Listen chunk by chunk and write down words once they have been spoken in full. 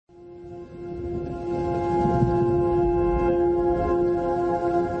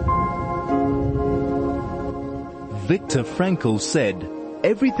Viktor Frankl said,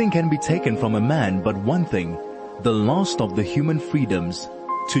 "Everything can be taken from a man but one thing, the last of the human freedoms.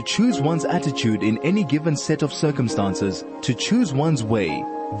 To choose one's attitude in any given set of circumstances, to choose one's way.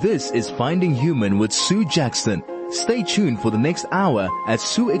 This is Finding Human with Sue Jackson. Stay tuned for the next hour as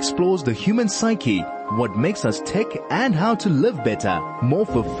Sue explores the human psyche, what makes us tick, and how to live better, more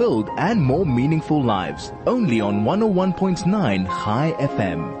fulfilled and more meaningful lives. Only on 101.9 High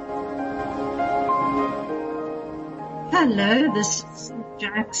FM. Hello, this is Sue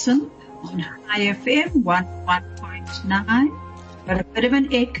Jackson on High FM 101.9. Got a bit of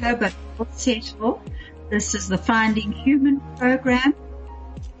an echo, but we'll settle. This is the Finding Human program.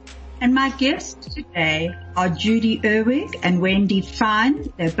 And my guests today are Judy Irwig and Wendy.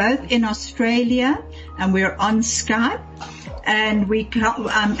 They're both in Australia, and we're on Skype. And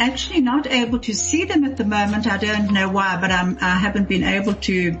I'm actually not able to see them at the moment. I don't know why, but I haven't been able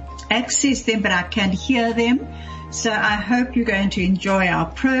to access them, but I can hear them. So I hope you're going to enjoy our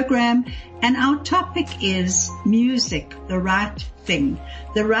program. And our topic is music, the right thing.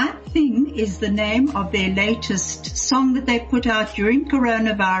 The Right Thing is the name of their latest song that they put out during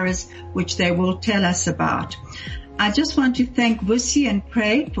coronavirus, which they will tell us about. I just want to thank Wussy and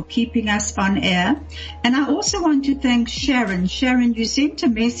Craig for keeping us on air. And I also want to thank Sharon. Sharon, you sent a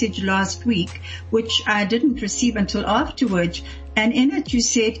message last week, which I didn't receive until afterwards. And in it you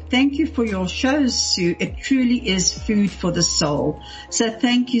said, "Thank you for your shows, Sue. It truly is food for the soul." So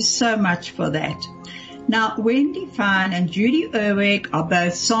thank you so much for that. Now, Wendy and Judy Irwig are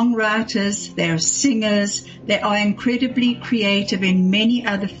both songwriters, they're singers, they are incredibly creative in many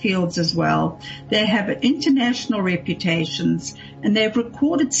other fields as well. They have international reputations, and they've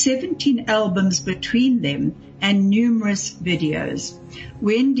recorded 17 albums between them and numerous videos.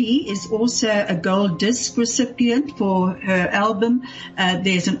 Wendy is also a gold disc recipient for her album,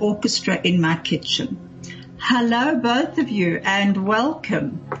 There's an Orchestra in My Kitchen. Hello, both of you, and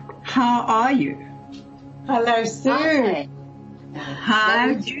welcome. How are you? Hello, Sue.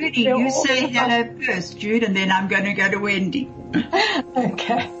 Hi, Judy. You say hello first, Jude, and then I'm going to go to Wendy.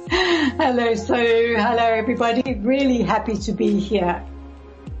 Okay. Hello, Sue. Hello, everybody. Really happy to be here.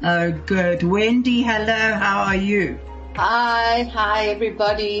 Oh, good. Wendy, hello. How are you? Hi,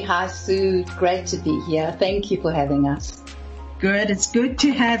 everybody. Hi, Sue. Great to be here. Thank you for having us. Good. It's good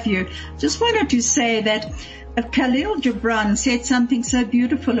to have you. Just wanted to say that Khalil Gibran said something so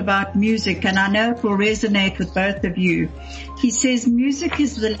beautiful about music, and I know it will resonate with both of you. He says, music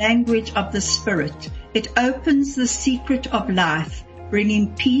is the language of the spirit. It opens the secret of life,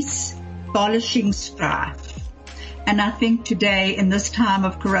 bringing peace, abolishing strife. And I think today, in this time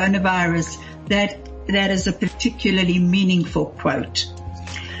of coronavirus, that is a particularly meaningful quote.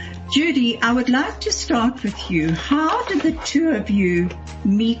 Judy, I would like to start with you. How did the two of you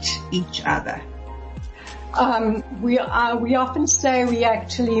meet each other? We often say we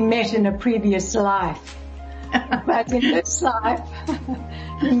actually met in a previous life, but in this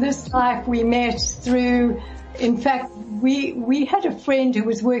life we met through, in fact, we had a friend who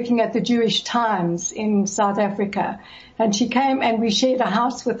was working at the Jewish Times in South Africa, and she came and we shared a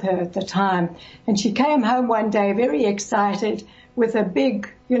house with her at the time, and she came home one day very excited with a big,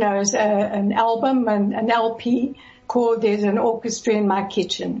 an album and an LP called There's an Orchestra in My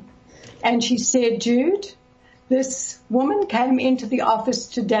Kitchen. And she said, "Jude, this woman came into the office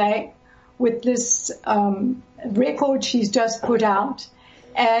today with this record she's just put out,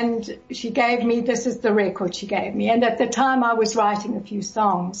 and she gave me, this is the record she gave me." And at the time I was writing a few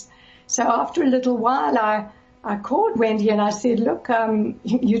songs. So after a little while I called Wendy and I said, "Look,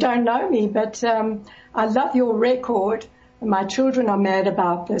 you don't know me, but I love your record. My children are mad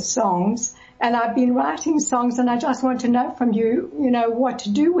about the songs, and I've been writing songs, and I just want to know from you, what to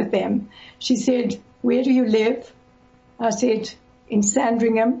do with them." She said, "Where do you live?" I said, "In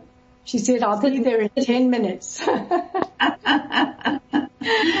Sandringham." She said, "I'll be there in 10 minutes.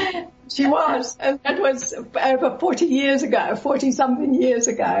 She was, and that was over 40-something years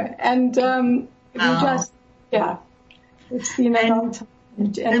ago. And it's been a long time.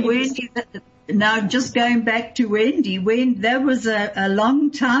 And Wendy, now just going back to Wendy, that was a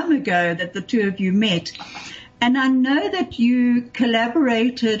long time ago that the two of you met. And I know that you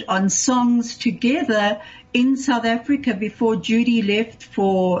collaborated on songs together in South Africa before Judy left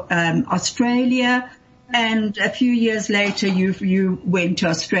for Australia, and a few years later you went to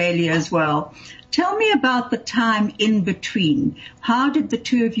Australia as well. Tell me about the time in between. How did the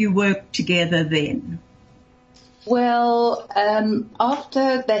two of you work together then? Well,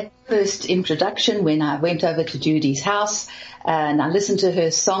 after that first introduction, when I went over to Judy's house and I listened to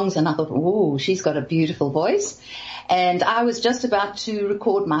her songs and I thought, oh, she's got a beautiful voice. And I was just about to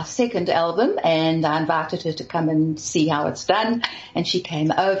record my second album and I invited her to come and see how it's done. And she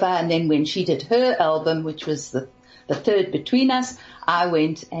came over, and then when she did her album, which was the third between us, I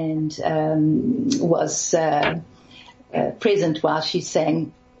went and was present while she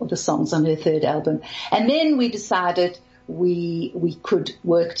sang the songs on her third album. And then we decided we could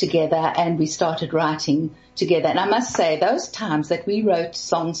work together, and we started writing together. And I must say, those times that we wrote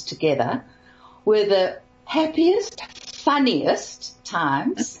songs together were the happiest, funniest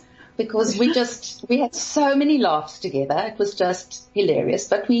times, because we had so many laughs together. It was just hilarious.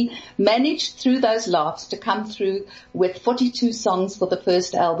 But we managed through those laughs to come through with 42 songs for the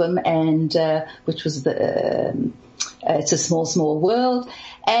first album, and which was It's a Small, Small World.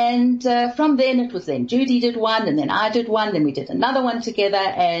 And from then it was then Judy did one, and then I did one, then we did another one together,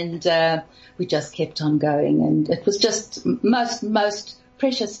 and we just kept on going. And it was just most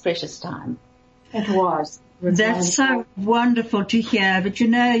precious time. It was. That's so wonderful to hear. But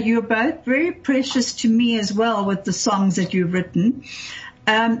you're both very precious to me as well with the songs that you've written.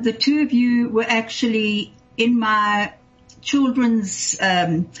 The two of you were actually in my children's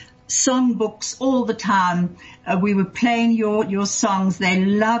songbooks all the time. We were playing your songs. They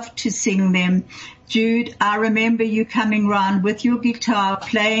loved to sing them. Jude, I remember you coming round with your guitar,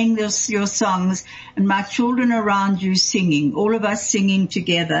 playing your songs, and my children around you singing, all of us singing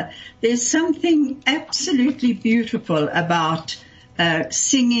together. There's something absolutely beautiful about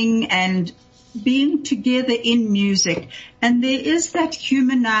singing and being together in music, and there is that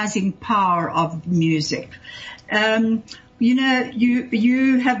humanizing power of music.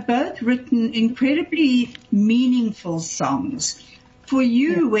 You have both written incredibly meaningful songs. For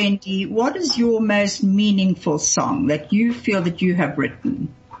you, Wendy, what is your most meaningful song that you feel that you have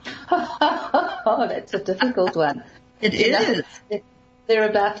written? Oh, that's a difficult one. It is. There are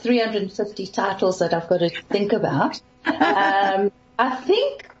about 350 titles that I've got to think about. I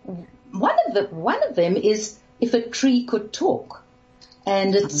think one of them is If a Tree Could Talk.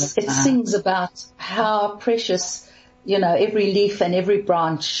 And it sings about how precious, every leaf and every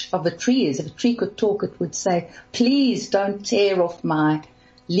branch of a tree is. If a tree could talk, it would say, please don't tear off my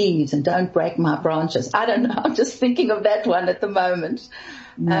leaves and don't break my branches. I don't know. I'm just thinking of that one at the moment.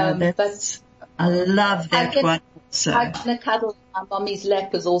 But I love that one. So. I can cuddle my mommy's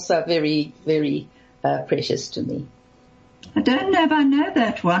lap is also very, very precious to me. I don't know if I know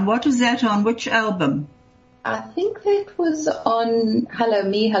that one. What was that on? Which album? I think that was on Hello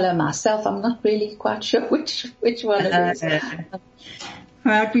Me, Hello Myself. I'm not really quite sure which one it is.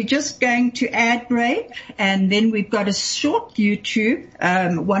 Right, we're just going to ad break, and then we've got a short YouTube,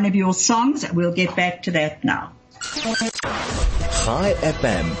 one of your songs. We'll get back to that now. High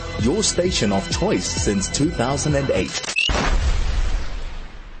FM, your station of choice since 2008.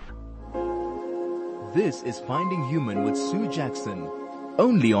 This is Finding Human with Sue Jackson.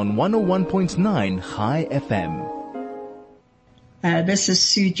 Only on 101.9 High FM. This is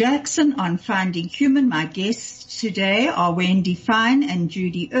Sue Jackson on Finding Human. My guests today are Wendy Fine and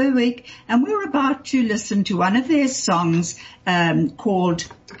Judy Irwig, and we're about to listen to one of their songs called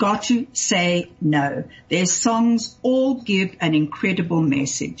Got to Say No. Their songs all give an incredible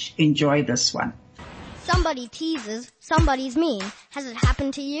message. Enjoy this one. Somebody teases, somebody's mean. Has it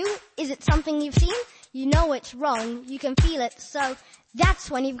happened to you? Is it something you've seen? You know it's wrong, you can feel it, so that's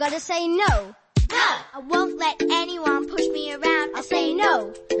when you've got to say no. No! I won't let anyone push me around. I'll say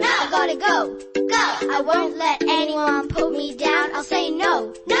no. No! I gotta go. Go! I won't let anyone put me down. I'll say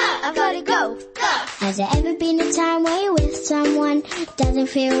no. No! I gotta go. Go! Has there ever been a time where you're with someone doesn't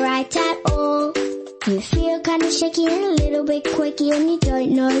feel right at all? You feel kinda shaky and a little bit quaky and you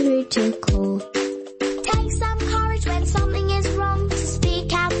don't know who to call. Take some courage when something is wrong to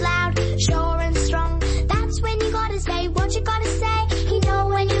speak out loud, sure and strong. That's when you gotta say what you gotta say. You know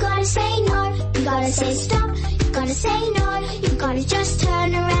when you gotta say no. You gotta say stop, you gotta say no. You gotta just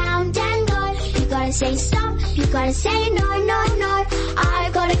turn around and go. You gotta say stop, you gotta say no, no, no. I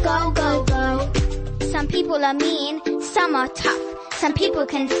gotta go, go, go. Some people are mean, some are tough. Some people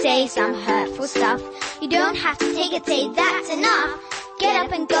can say some hurtful stuff. You don't have to take it, say that's enough. Get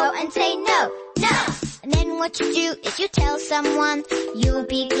up and go and say no, no. And then what you do is you tell someone, you'll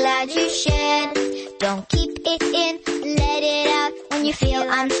be glad you shared. Don't keep it in, let it out when you feel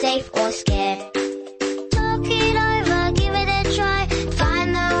unsafe or scared. Talk it over, give it a try.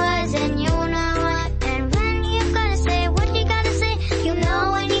 Find the words and you'll know what. And when you've gotta say what you gotta say, you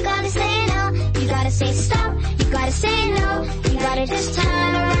know when you gotta say no. You gotta say stop, you gotta say no. You gotta just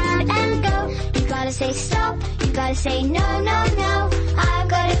turn around and go. You gotta say stop, you You gotta say no, no, no. I've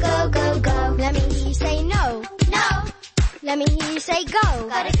gotta go, go, go. Let me hear you say no. No, Let me hear you say go.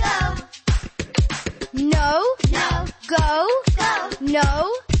 gotta go. No. No, Go. go.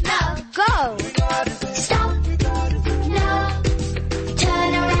 No. No, Go. stop. No,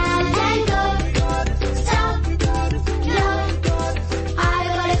 turn around and go. Stop. No, I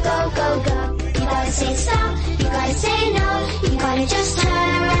gotta go, go, go. You gotta say stop. You gotta say no. You gotta just turn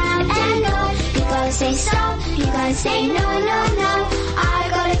around and go. You gotta say stop. You gotta say no, no, no. I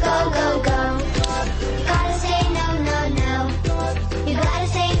gotta go, go, go. You gotta say no, no, no. You gotta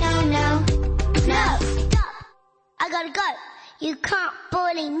say no, no. No, stop. I gotta go. You can't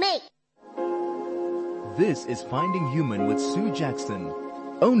bully me. This is Finding Human with Sue Jackson,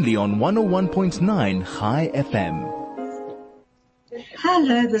 only on 101.9 High FM.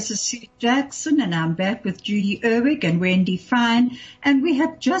 Hello, this is Sue Jackson, and I'm back with Judy Irwig and Wendy Fine, and we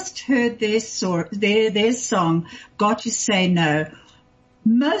have just heard their song, Got to Say No.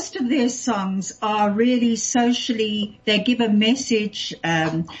 Most of their songs are really socially, they give a message,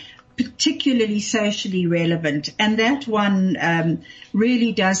 particularly socially relevant, and that one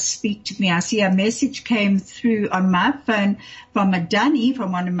really does speak to me. I see a message came through on my phone from a Dunny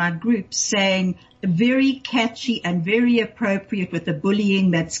from one of my groups saying very catchy and very appropriate with the bullying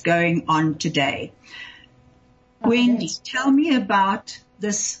that's going on today. Okay. Wendy, tell me about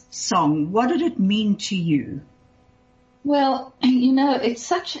this song. What did it mean to you? Well, it's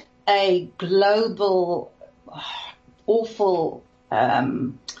such a global, awful,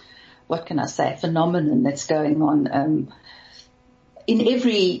 what can I say, phenomenon that's going on in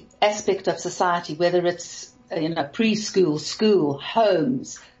every aspect of society, whether it's, preschool, school,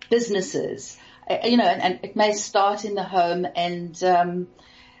 homes, businesses, and it may start in the home, and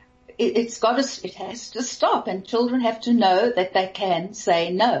it has to stop, and children have to know that they can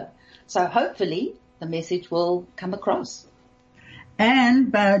say no. So hopefully the message will come across.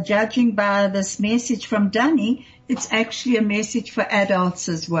 And judging by this message from Dunny, it's actually a message for adults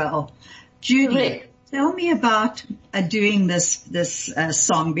as well. Judy, Correct. tell me about doing this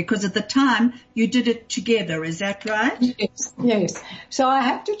song, because at the time you did it together. Is that right? Yes. So I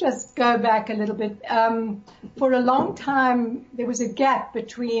have to just go back a little bit. For a long time, there was a gap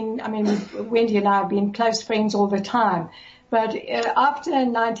between, Wendy and I have been close friends all the time. But after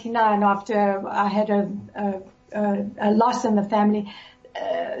 99, after I had a loss in the family,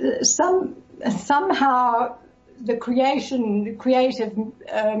 somehow the creative,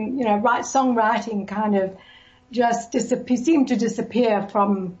 songwriting kind of just seemed to disappear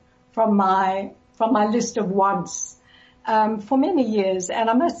from my list of wants, for many years. And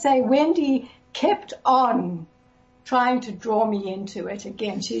I must say, Wendy kept on trying to draw me into it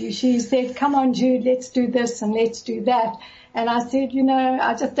again. She said, come on, Jude, let's do this and let's do that. And I said,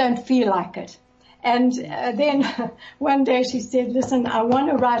 I just don't feel like it. And then one day she said, listen, I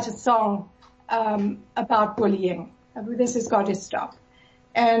want to write a song about bullying. This has got to stop.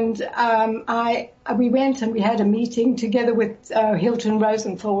 And we went and we had a meeting together with Hilton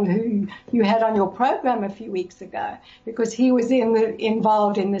Rosenthal, who you had on your program a few weeks ago, because he was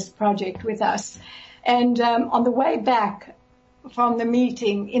involved in this project with us. And on the way back from the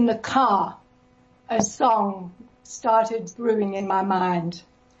meeting in the car, a song started brewing in my mind.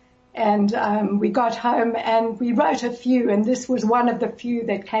 And we got home and we wrote a few, and this was one of the few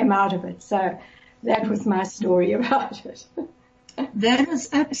that came out of it. So that was my story about it. That is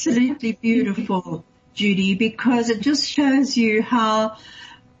absolutely beautiful, Judy, because it just shows you how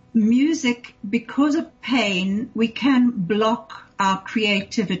music, because of pain, we can block our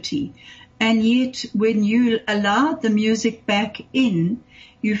creativity. And yet when you allowed the music back in,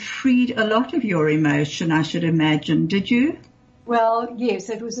 you freed a lot of your emotion, I should imagine. Did you? Well, yes,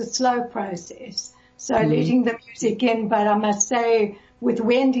 it was a slow process. So letting the music in, but I must say with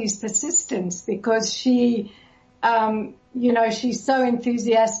Wendy's persistence, because she, she's so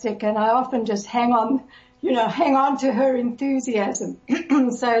enthusiastic, and I often just hang on to her enthusiasm.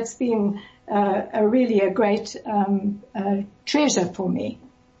 So it's been really a great treasure for me.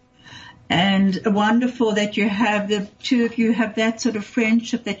 And wonderful that you have, the two of you have that sort of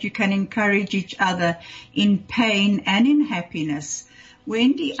friendship that you can encourage each other in pain and in happiness.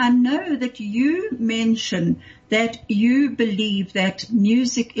 Wendy, I know that you mentioned that you believe that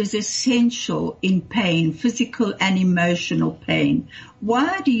music is essential in pain, physical and emotional pain.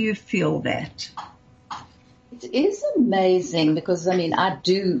 Why do you feel that? It is amazing because, I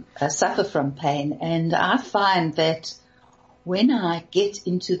do suffer from pain, and I find that when I get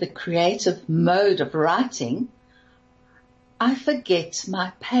into the creative mode of writing, I forget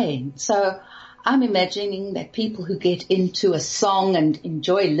my pain. So I'm imagining that people who get into a song and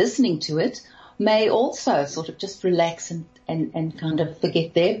enjoy listening to it may also sort of just relax and kind of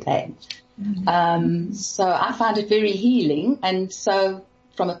forget their pain. So I find it very healing, and so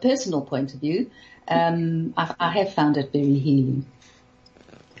from a personal point of view, I have found it very healing.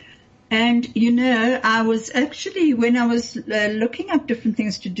 And, you know, I was actually, when I was looking up different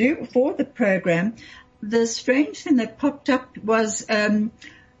things to do for the program, the strange thing that popped up was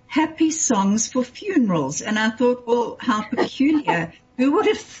happy songs for funerals. And I thought, well, how peculiar. Who would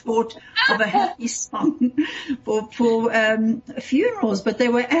have thought of a happy song for funerals? But they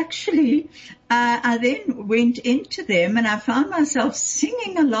were actually, I then went into them and I found myself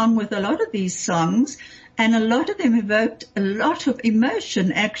singing along with a lot of these songs, and a lot of them evoked a lot of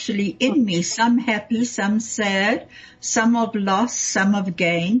emotion actually in me, some happy, some sad, some of loss, some of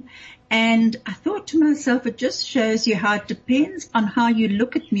gain. And I thought to myself, it just shows you how it depends on how you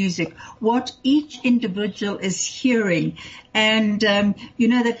look at music, what each individual is hearing. And, you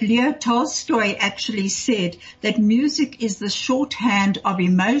know, that Leo Tolstoy actually said that music is the shorthand of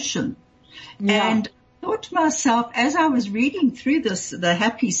emotion. Yeah. And I thought to myself, as I was reading through the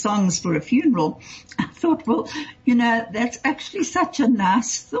happy songs for a funeral, I thought, well, you know, that's actually such a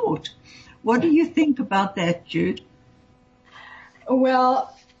nice thought. What do you think about that, Jude?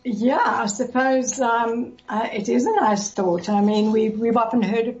 Well, yeah, I suppose it is a nice thought. I mean, we've often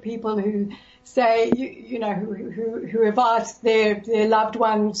heard of people who say, you know, who have asked their loved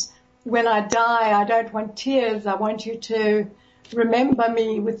ones, when I die, I don't want tears. I want you to remember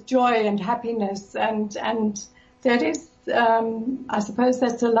me with joy and happiness. And that is, I suppose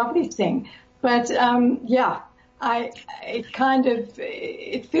that's a lovely thing. But, yeah, it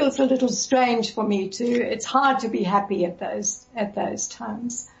feels a little strange for me it's hard to be happy at those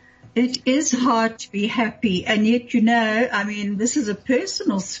times. It is hard to be happy, and yet, you know, I mean, this is a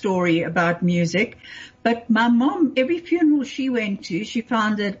personal story about music, but my mom, every funeral she went to, she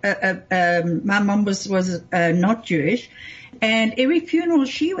found that, my mom was not Jewish, and every funeral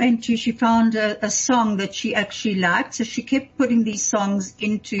she went to, she found a song that she actually liked, so she kept putting these songs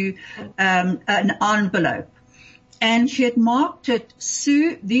into, an envelope. And she had marked it,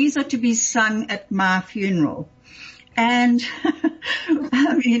 Sue, these are to be sung at my funeral. And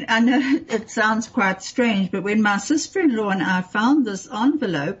I mean, I know it sounds quite strange, but when my sister-in-law and I found this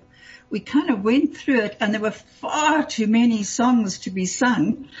envelope, we kind of went through it, and there were far too many songs to be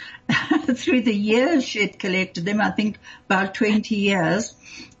sung through the years she had collected them, I think about 20 years,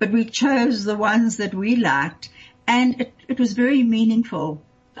 but we chose the ones that we liked, and it was very meaningful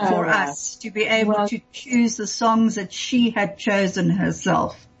for us to be able to choose the songs that she had chosen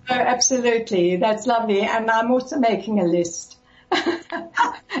herself. Oh, absolutely. That's lovely. And I'm also making a list. It's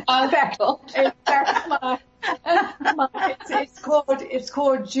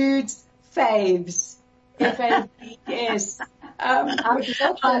called Jude's Faves. F-A-V-S. I've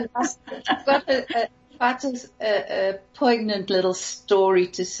got a poignant little story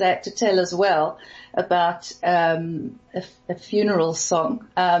to tell as well about a funeral song.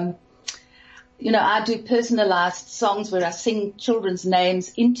 You know, I do personalized songs where I sing children's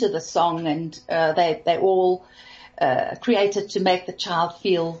names into the song, and they all created to make the child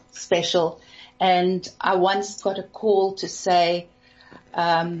feel special. And I once got a call to say,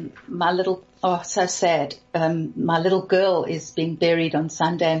 so sad, my little girl is being buried on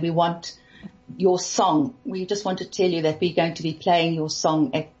Sunday, and we want your song. We just want to tell you that we're going to be playing your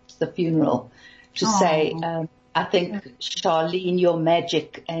song at the funeral to say, I think, Charlene, you're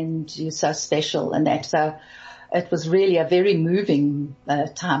magic and you're so special, and that. So it was really a very moving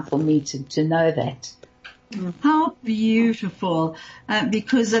time for me to know that. How beautiful.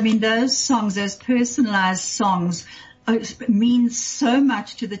 Because, I mean, those songs, those personalized songs, mean so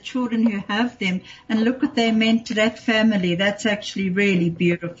much to the children who have them. And look what they meant to that family. That's actually really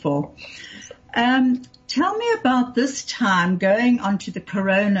beautiful. Tell me about this time, going on to the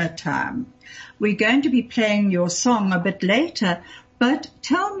Corona time. We're going to be playing your song a bit later, but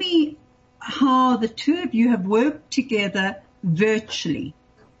tell me how the two of you have worked together virtually.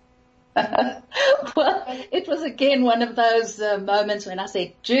 Well, it was again one of those moments when I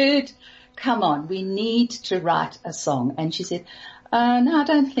said, Jude, come on, we need to write a song. And she said, no, I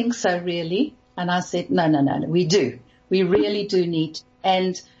don't think so really. And I said, no, we do. We really do need.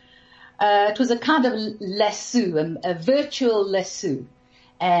 And it was a kind of lasso, a virtual lasso.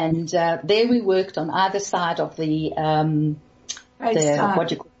 And there we worked on either side of the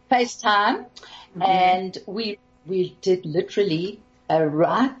FaceTime, and we did literally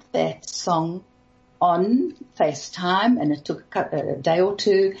write that song on FaceTime, and it took a day or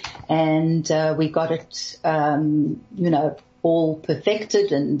two, and we got it, all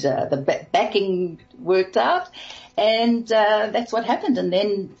perfected, and the backing worked out, and that's what happened. And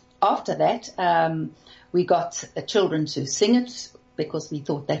then after that, we got children to sing it because we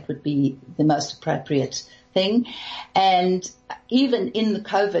thought that would be the most appropriate thing. And even in the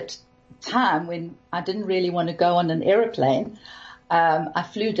COVID time when I didn't really want to go on an aeroplane, I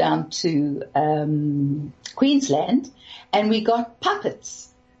flew down to Queensland and we got puppets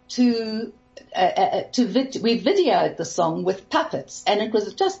we videoed the song with puppets, and it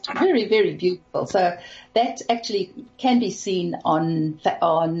was just very, very beautiful. So that actually can be seen on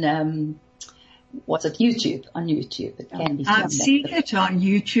what's it, YouTube, on YouTube. It can be seen. I've seen it on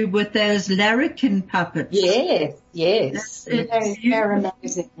YouTube with those larrikin puppets. Yes. They're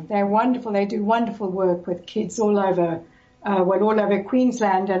amazing. They're wonderful. They do wonderful work with kids all over, all over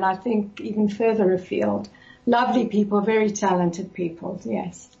Queensland, and I think even further afield. Lovely people, very talented people,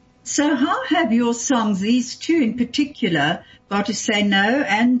 yes. So how have your songs, these two in particular, Got to Say No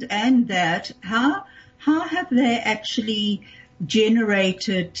and that, how have they actually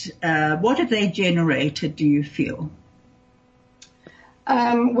generated, what have they generated, do you feel?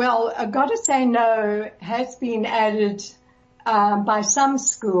 Got to Say No has been added by some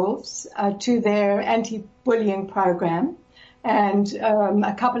schools to their anti-bullying program, and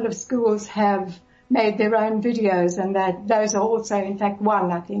a couple of schools have made their own videos, and those are also, in fact,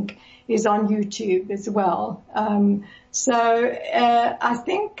 one I think is on YouTube as well. I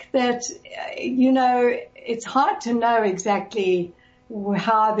think that it's hard to know exactly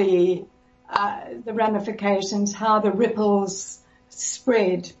how the ramifications, how the ripples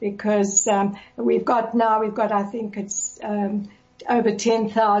spread, because we've got I think it's over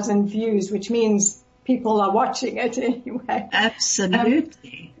 10,000 views, which means people are watching it anyway.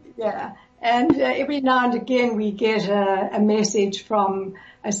 Absolutely. Yeah. And every now and again we get a message from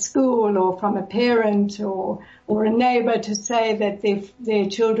a school or from a parent or a neighbor to say that their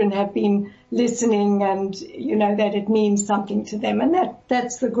children have been listening and, that it means something to them. And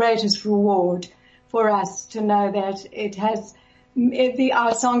that's the greatest reward for us, to know that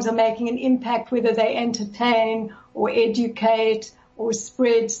our songs are making an impact, whether they entertain or educate or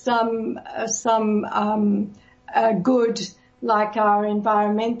spread some good, like our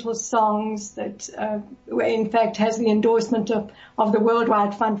environmental songs that, in fact, has the endorsement of the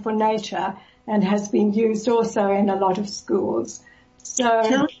Worldwide Fund for Nature and has been used also in a lot of schools. So,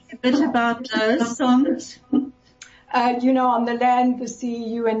 tell me a bit about those songs. On the land, the sea,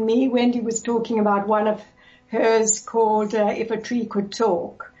 you and me. Wendy was talking about one of hers called If a Tree Could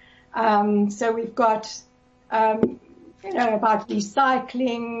Talk. So we've got, about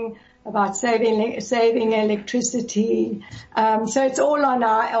recycling, about saving electricity. So it's all on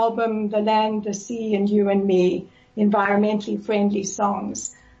our album, The Land, the Sea, and You and Me, environmentally friendly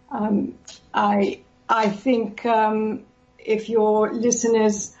songs. I think, if your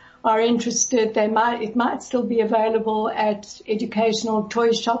listeners are interested, it might still be available at Educational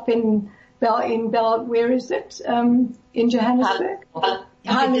Toy Shop in where is it? In Johannesburg?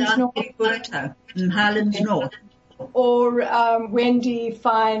 Highlands North. Or Wendy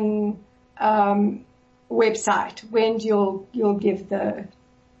Fine website. Wendy, you'll give the.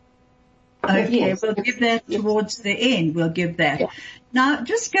 Okay, yes. We'll give that towards the end. We'll give that. Yeah. Now,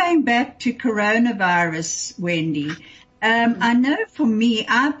 just going back to coronavirus, Wendy. I know for me,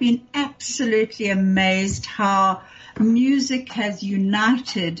 I've been absolutely amazed how music has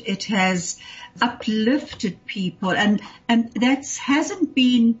united. It has uplifted people, and that hasn't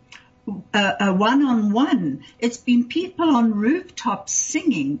been a one-on-one. It's been people on rooftops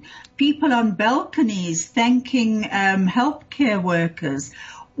singing, people on balconies thanking healthcare workers.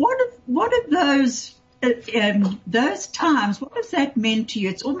 What are those times? What has that meant to you?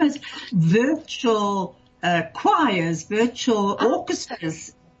 It's almost virtual choirs, virtual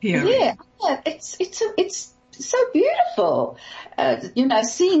orchestras here. Yeah, it's so beautiful.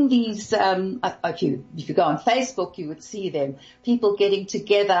 Seeing these, if you go on Facebook, you would see them, people getting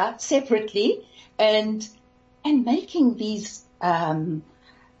together separately and making these,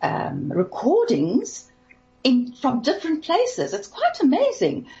 recordings from different places. It's quite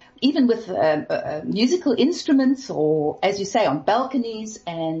amazing. Even with, musical instruments or, as you say, on balconies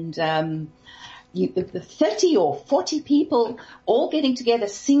and, the 30 or 40 people all getting together,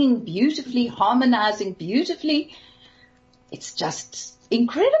 singing beautifully, harmonizing beautifully. It's just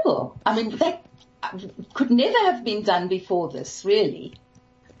incredible. I mean, that could never have been done before this, really.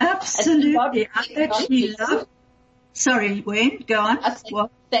 Absolutely. I actually love. Sorry, Wayne, go on.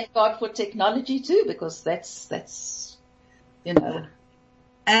 Thank God for technology too, because that's.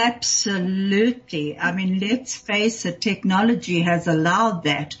 Absolutely. I mean, let's face it, technology has allowed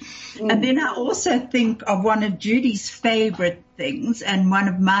that. And then I also think of one of Judy's favorite things, and one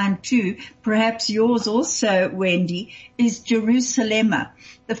of mine too, perhaps yours also, Wendy, is Jerusalem.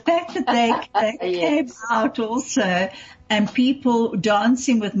 The fact that they came out also, and people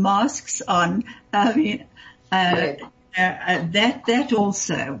dancing with masks on, I mean, that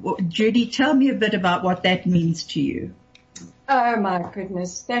also. Judy, tell me a bit about what that means to you. Oh my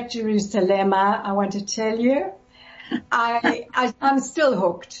goodness, that Jerusalem, I want to tell you, I'm still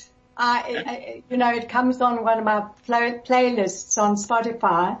hooked. It comes on one of my playlists on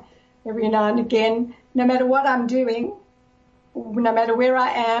Spotify every now and again. No matter what I'm doing, no matter where I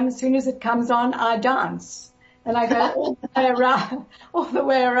am, as soon as it comes on, I dance. And I go all the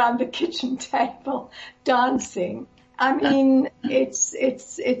way around the kitchen table dancing. I mean, it's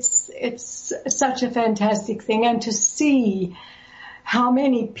such a fantastic thing, and to see how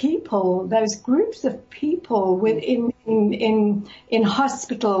many people, those groups of people within, in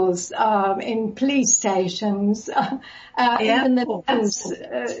hospitals, in police stations, even the nuns,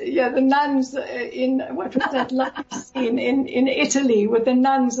 the nuns in, what was that love scene in Italy with the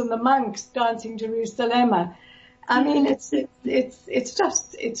nuns and the monks dancing Jerusalem. I mean, it's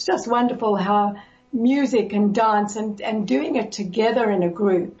just wonderful how music and dance and doing it together in a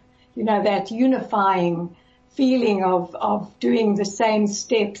group, that unifying feeling of doing the same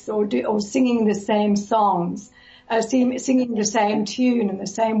steps or singing the same songs, singing the same tune and the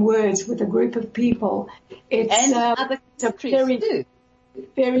same words with a group of people. It's a very,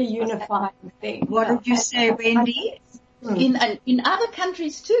 very unifying thing. What did you say, Wendy? In other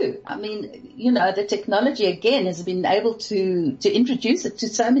countries too. I mean, the technology again has been able to introduce it to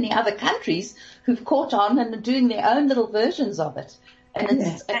so many other countries who've caught on and are doing their own little versions of it. And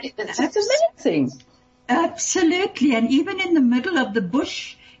it's amazing. Absolutely. And even in the middle of the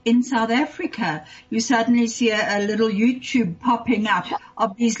bush in South Africa, you suddenly see a little YouTube popping up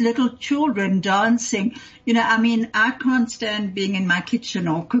of these little children dancing. I can't stand being in my kitchen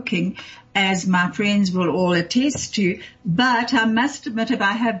or cooking, as my friends will all attest to. But I must admit, if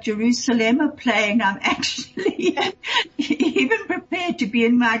I have Jerusalem playing, I'm actually even prepared to be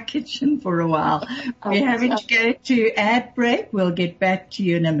in my kitchen for a while. We're having to go to ad break. We'll get back to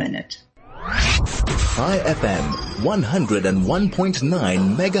you in a minute. High FM,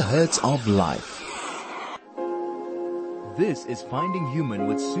 101.9 megahertz of life. This is Finding Human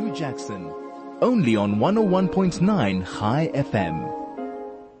with Sue Jackson, only on 101.9 High FM.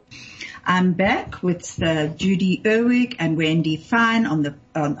 I'm back with Judy Irwig and Wendy Fine on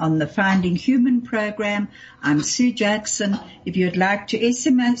the Finding Human program. I'm Sue Jackson. If you'd like to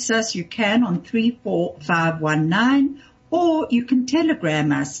SMS us, you can on 34519, or you can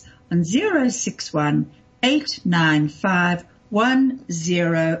telegram us on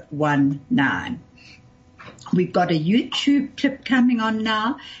 061-895-1019. We've got a YouTube clip coming on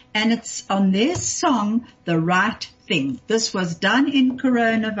now, and it's on their song, The Right Thing. This was done in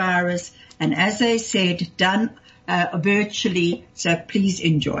coronavirus, and as they said, done virtually, so please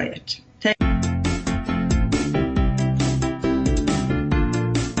enjoy it.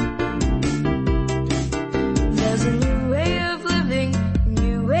 There's a new way of living, a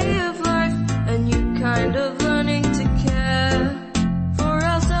new way of life, a new kind of learning to care for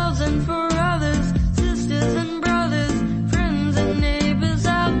ourselves and for others, sisters and brothers, friends and neighbors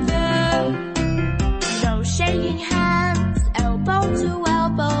out there. No shaking hands, elbow to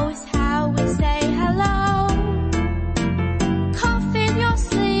elbow is how we say hello. Cough in your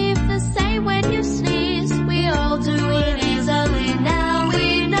sleeve, the same when you sneeze. We all do it easily now,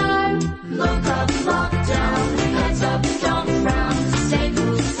 we know. Look up, lock down, heads up, don't frown. Stay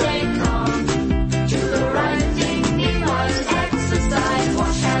cool, stay calm. Do the right thing, be wise, exercise,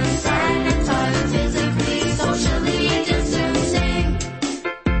 wash hands, sanitize, physically, socially distancing.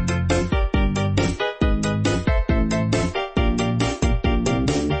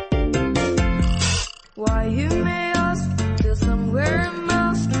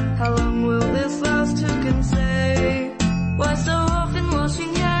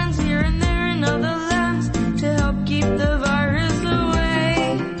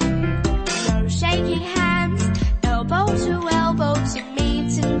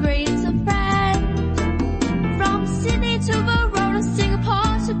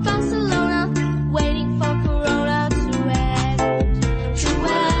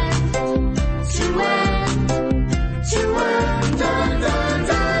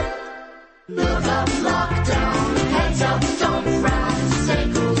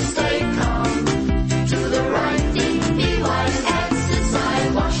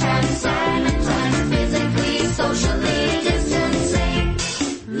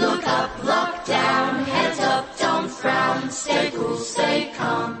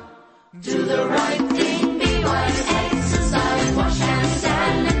 the right thing, be wise, exercise, wash hands,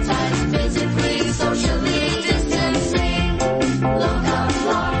 sanitize, physically, socially distancing. Lock up,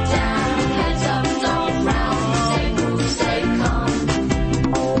 lock down, heads up, don't frown, stay cool, stay calm.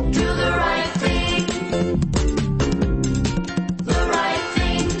 Do the right thing. The right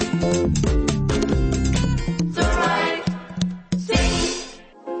thing. The right thing.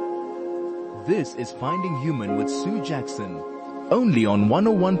 This is Finding Human with Sue Jackson, only on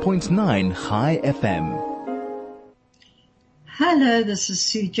 101.9 High FM. Hello, this is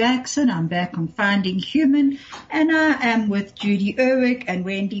Sue Jackson. I'm back on Finding Human, and I am with Judy, Irwig and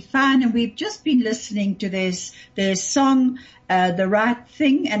Wendy Fine, and we've just been listening to their song, The Right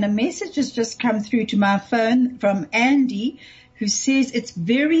Thing, and a message has just come through to my phone from Andy, who says it's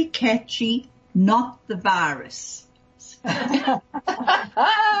very catchy, not the virus.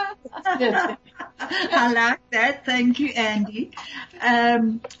 I like that. Thank you, Andy.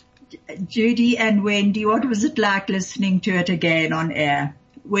 Judy and Wendy, what was it like listening to it again on air?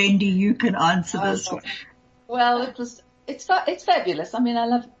 Wendy, you can answer this one. Well, it's fabulous. I mean, I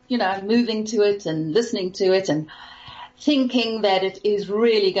love, moving to it and listening to it and thinking that it is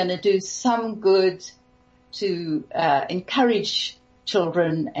really going to do some good to encourage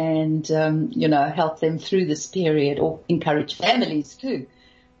children and, help them through this period, or encourage families too.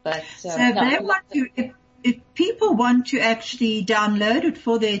 But if people want to actually download it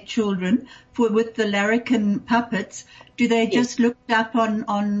for their children with the larrikin puppets, do they just look it up on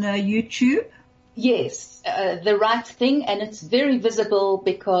YouTube? Yes, The Right Thing, and it's very visible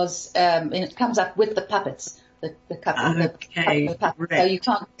because it comes up with the puppets, the puppets, so you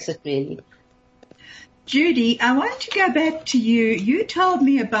can't miss it really. Judy, I want to go back to you. You told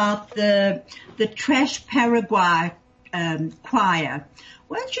me about the Trash Paraguay choir.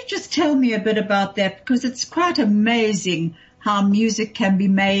 Why don't you just tell me a bit about that, because it's quite amazing how music can be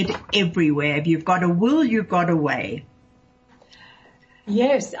made everywhere. If you've got a will, you've got a way.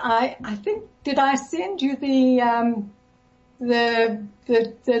 Yes, I think, did I send you the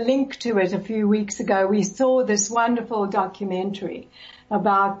link to it a few weeks ago? We saw this wonderful documentary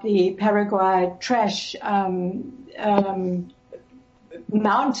about the Paraguay trash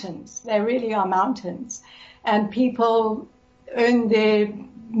mountains. They really are mountains, and people earn their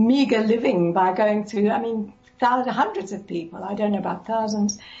meager living by going through, hundreds of people, I don't know about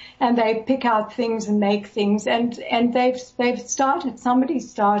thousands, and they pick out things and make things, and somebody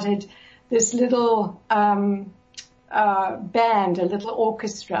started this little band, a little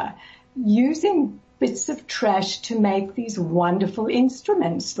orchestra, using bits of trash to make these wonderful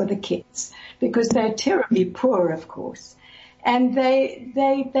instruments for the kids, because they're terribly poor, of course. And they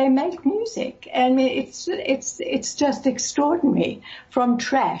make music, and it's just extraordinary, from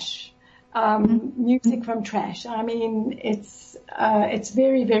trash, music from trash. I mean, it's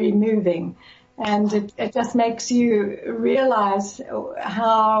very, very moving, and it just makes you realize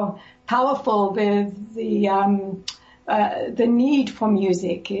how powerful the need for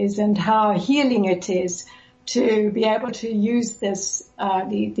music is, and how healing it is to be able to use these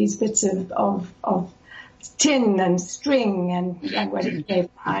bits of tin and string and whatever they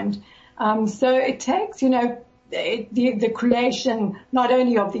find. So it takes, the creation not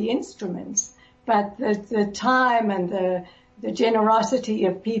only of the instruments, but the time and the generosity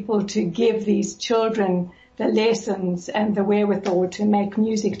of people to give these children the lessons and the wherewithal to make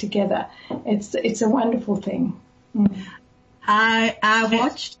music together. It's a wonderful thing. I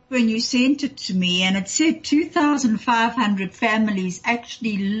watched when you sent it to me, and it said 2,500 families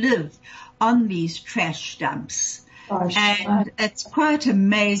actually live on these trash dumps. And it's quite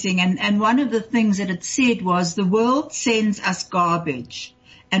amazing. And one of the things that it said was, the world sends us garbage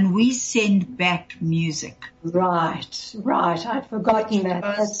and we send back music. Right. I'd forgotten that.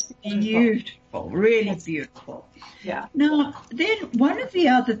 That's beautiful, really beautiful. Yeah. Now, then one of the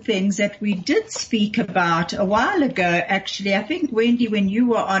other things that we did speak about a while ago, actually, I think, Wendy, when you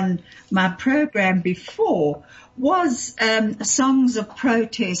were on my program before, was songs of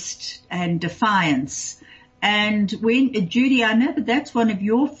protest and defiance. And Judy, I know that's one of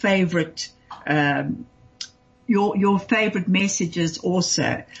your favorite, your favorite messages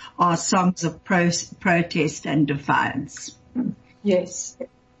also are songs of protest and defiance. Yes.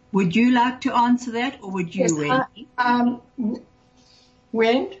 Would you like to answer that, or would you, Wendy?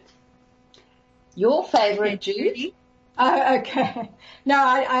 Wendy? Your favorite, Judy? Oh, okay. No,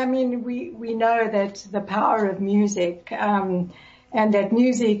 I mean, we know that the power of music, and that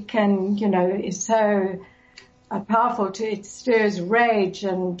music can, is so powerful it stirs rage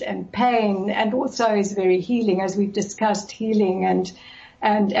and pain, and also is very healing, as we've discussed, healing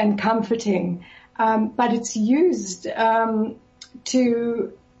and comforting. But it's used,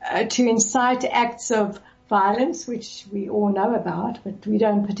 to to incite acts of violence, which we all know about, but we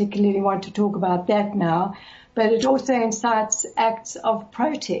don't particularly want to talk about that now. But it also incites acts of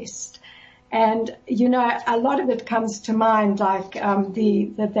protest. And, you know, a lot of it comes to mind, like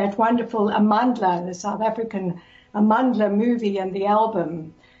that wonderful Amandla, the South African Amandla movie and the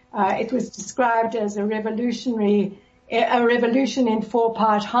album. It was described as a revolution in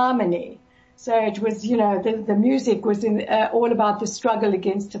 4-part harmony. So it was, you know, the music was all about the struggle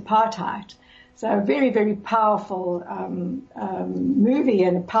against apartheid. So a very, very powerful movie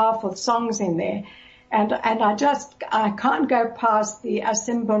and powerful songs in there. And I can't go past the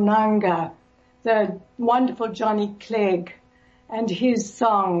Asimbonanga, the wonderful Johnny Clegg and his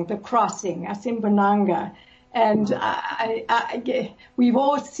song, The Crossing, Asimbonanga. And we've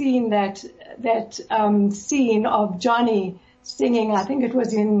all seen that scene of Johnny singing, I think it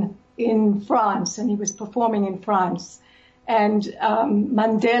was in France, and he was performing in France. And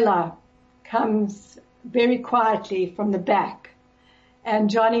Mandela comes very quietly from the back, and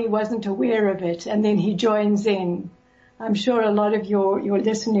Johnny wasn't aware of it, and then he joins in. I'm sure a lot of your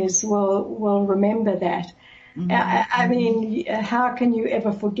listeners will remember that. Mm-hmm. I mean, how can you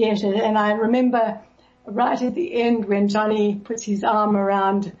ever forget it? And I remember right at the end when Johnny puts his arm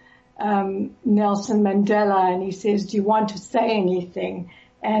around Nelson Mandela and he says, "Do you want to say anything?"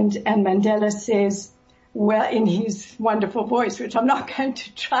 And Mandela says, well, in his wonderful voice, which I'm not going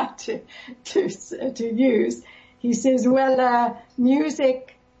to try to use, he says, well,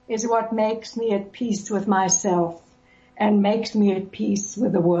 music is what makes me at peace with myself and makes me at peace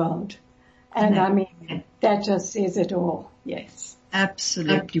with the world. And I mean, that just says it all. Yes.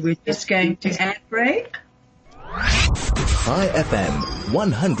 Absolutely. We're just going to ad break. High FM,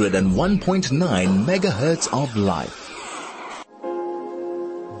 101.9 megahertz of life.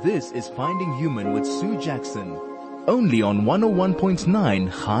 This is Finding Human with Sue Jackson, only on 101.9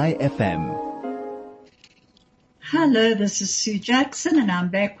 High FM. Hello, this is Sue Jackson, and I'm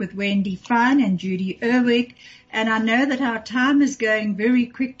back with Wendy Fine and Judy Irwig, and I know that our time is going very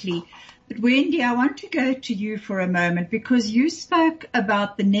quickly. But Wendy, I want to go to you for a moment because you spoke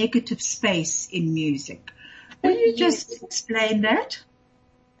about the negative space in music. Will you just explain that?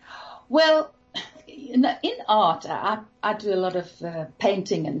 Well, in art, I do a lot of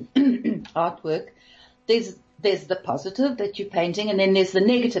painting and artwork. There's the positive that you're painting, and then there's the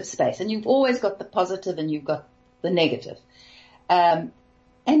negative space. And you've always got the positive and you've got the negative. And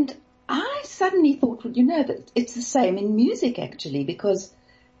I suddenly thought, well, you know, that it's the same in music actually, because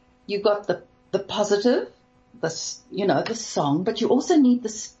you've got the positive, the song, but you also need the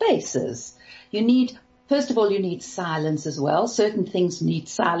spaces. First of all, you need silence as well. Certain things need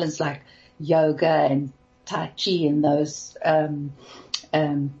silence, like yoga and Tai Chi and those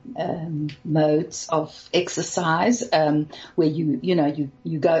modes of exercise, where you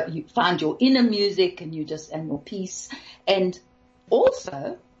find your inner music and and your peace. And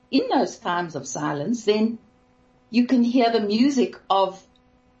also in those times of silence, then you can hear the music of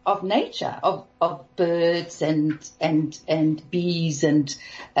nature, of birds and bees and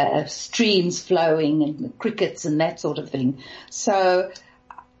streams flowing and crickets and that sort of thing. So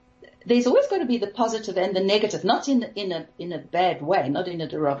there's always got to be the positive and the negative, not in a bad way, not in a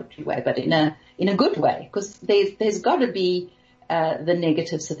derogatory way, but in a good way, because there's got to be the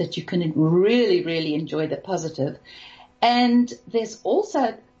negative so that you can really, really enjoy the positive. And there's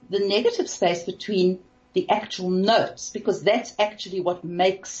also the negative space between the actual notes, because that's actually what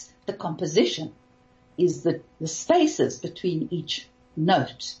makes the composition, is the spaces between each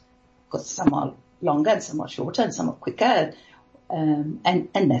note, because some are longer and some are shorter and some are quicker. And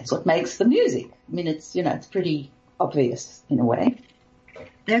that's what makes the music. I mean, it's pretty obvious in a way.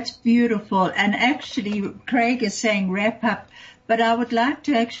 That's beautiful. And actually, Craig is saying wrap up, but I would like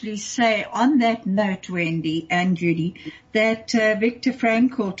to actually say on that note, Wendy and Judy, that Viktor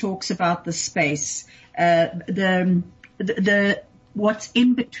Frankl talks about the space, the what's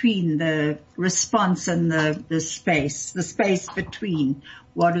in between the response and the space between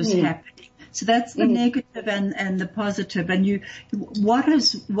what is happening. So that's the negative and the positive. And what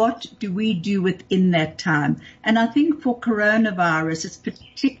do we do within that time? And I think for coronavirus, it's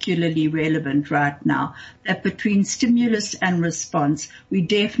particularly relevant right now that between stimulus and response, we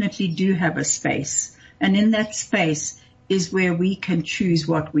definitely do have a space. And in that space is where we can choose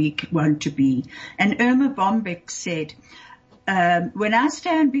what we want to be. And Irma Bombeck said, when I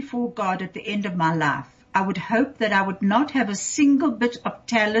stand before God at the end of my life, I would hope that I would not have a single bit of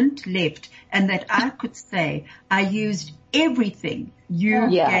talent left and that I could say I used everything you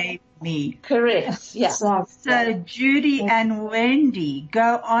gave me. Correct. Yeah. So Judy and Wendy,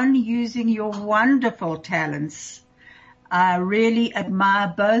 go on using your wonderful talents. I really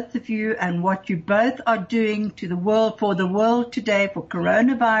admire both of you and what you both are doing to the world, for the world today, for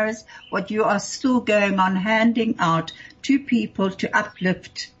coronavirus, what you are still going on handing out to people to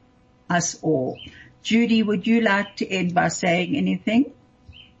uplift us all. Judy, would you like to end by saying anything?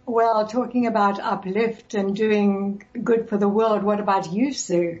 Well, talking about uplift and doing good for the world, what about you,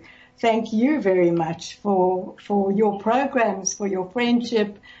 Sue? Thank you very much for your programs, for your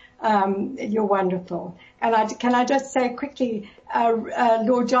friendship. You're wonderful. And can I just say quickly,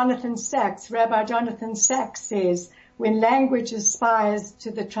 Lord Jonathan Sacks, Rabbi Jonathan Sacks says, when language aspires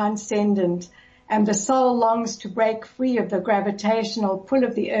to the transcendent and the soul longs to break free of the gravitational pull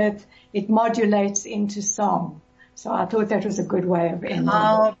of the earth, it modulates into song. So I thought that was a good way of ending.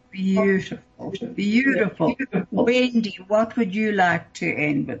 Oh, beautiful, beautiful. Wendy, what would you like to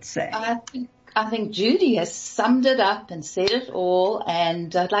end with say? I think Judy has summed it up and said it all,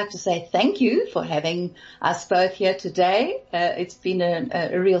 and I'd like to say thank you for having us both here today. It's been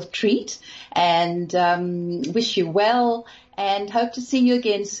a real treat, and wish you well, and hope to see you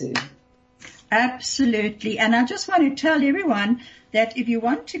again soon. Absolutely. And I just want to tell everyone that if you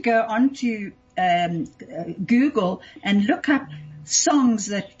want to go onto Google and look up songs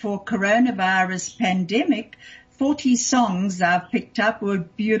that for coronavirus pandemic, 40 songs I've picked up were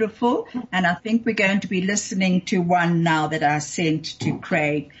beautiful, and I think we're going to be listening to one now that I sent to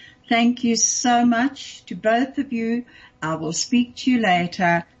Craig. Thank you so much to both of you. I will speak to you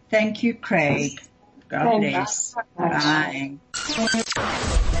later. Thank you, Craig. God bless. Bye.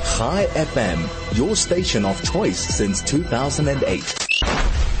 High FM, your station of choice since 2008.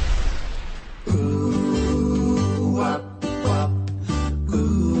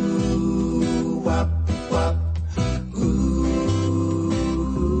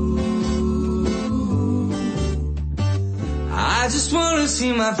 I just wanna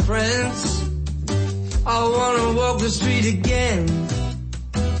see my friends. I wanna walk the street again,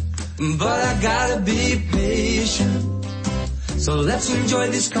 but I gotta be patient. So let's enjoy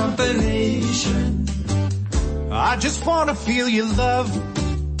this combination. I just wanna feel your love,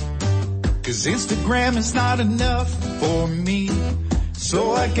 'cause Instagram is not enough for me.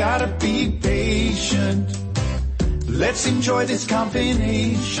 So I gotta be patient. Let's enjoy this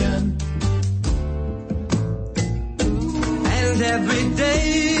combination. And every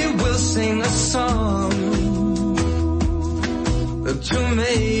day we'll sing a song to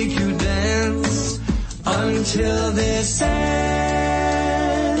make you dance until this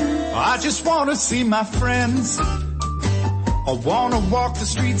ends. I just wanna see my friends. I wanna walk the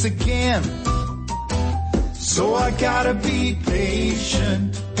streets again. So I gotta be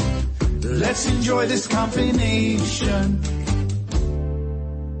patient. Let's enjoy this combination.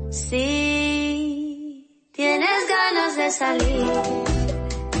 Si tienes ganas de salir,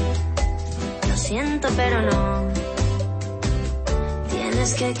 lo siento pero no,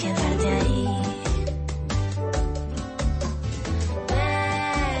 tienes que quedarte ahí.